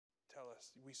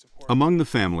Among the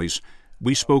families,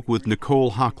 we spoke with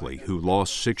Nicole Hockley, who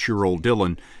lost 6-year-old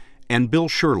Dylan, and Bill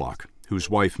Sherlock, whose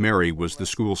wife Mary was the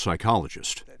school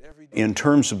psychologist. In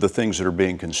terms of the things that are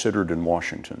being considered in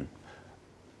Washington,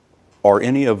 are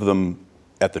any of them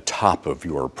at the top of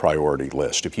your priority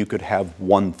list? If you could have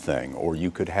one thing, or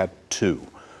you could have two,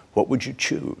 what would you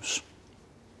choose?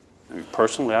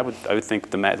 Personally, I would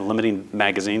think limiting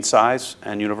magazine size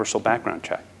and universal background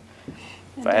check.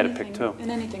 If I had to pick two. And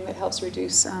anything that helps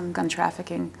reduce gun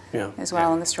trafficking as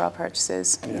well, and the straw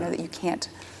purchases, you know, that you can't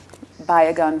buy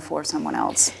a gun for someone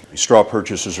else. Straw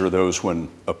purchases are those when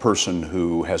a person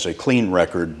who has a clean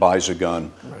record buys a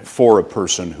gun for a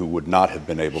person who would not have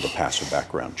been able to pass a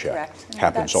background check. Correct.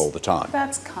 Happens all the time.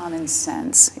 That's common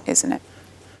sense, isn't it?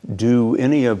 Do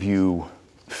any of you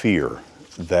fear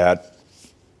that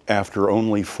after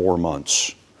only 4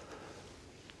 months,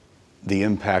 the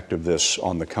impact of this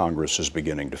on the Congress is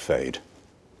beginning to fade,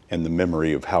 and the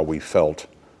memory of how we felt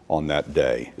on that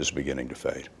day is beginning to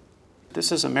fade?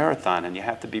 This is a marathon, and you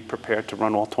have to be prepared to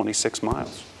run all 26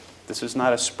 miles. This is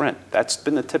not a sprint. That's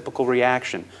been the typical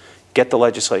reaction. Get the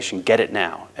legislation, get it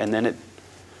now, and then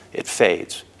it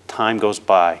fades. Time goes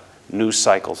by, news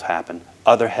cycles happen,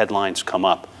 other headlines come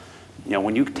up. You know,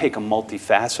 when you take a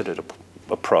multifaceted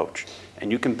approach,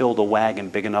 and you can build a wagon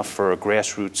big enough for a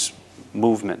grassroots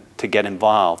movement to get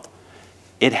involved,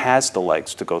 it has the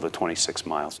legs to go the 26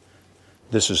 miles.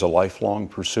 This is a lifelong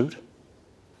pursuit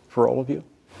for all of you?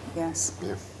 Yes.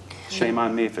 Yeah. Shame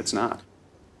on me if it's not.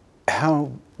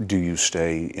 How do you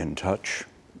stay in touch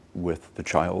with the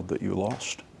child that you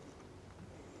lost?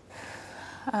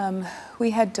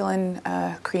 We had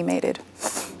Dylan cremated.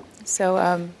 So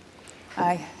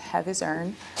I have his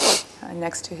urn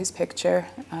next to his picture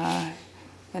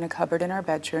in a cupboard in our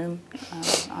bedroom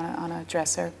on a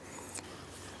dresser.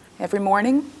 Every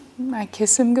morning, I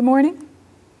kiss him good morning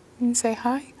and say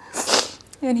hi.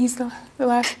 And he's the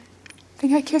last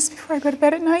thing I kiss before I go to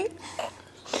bed at night.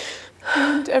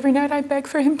 And every night I beg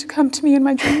for him to come to me in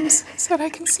my dreams so that I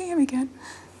can see him again.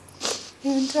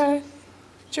 And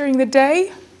during the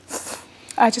day,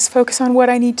 I just focus on what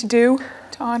I need to do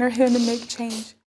to honor him and make change.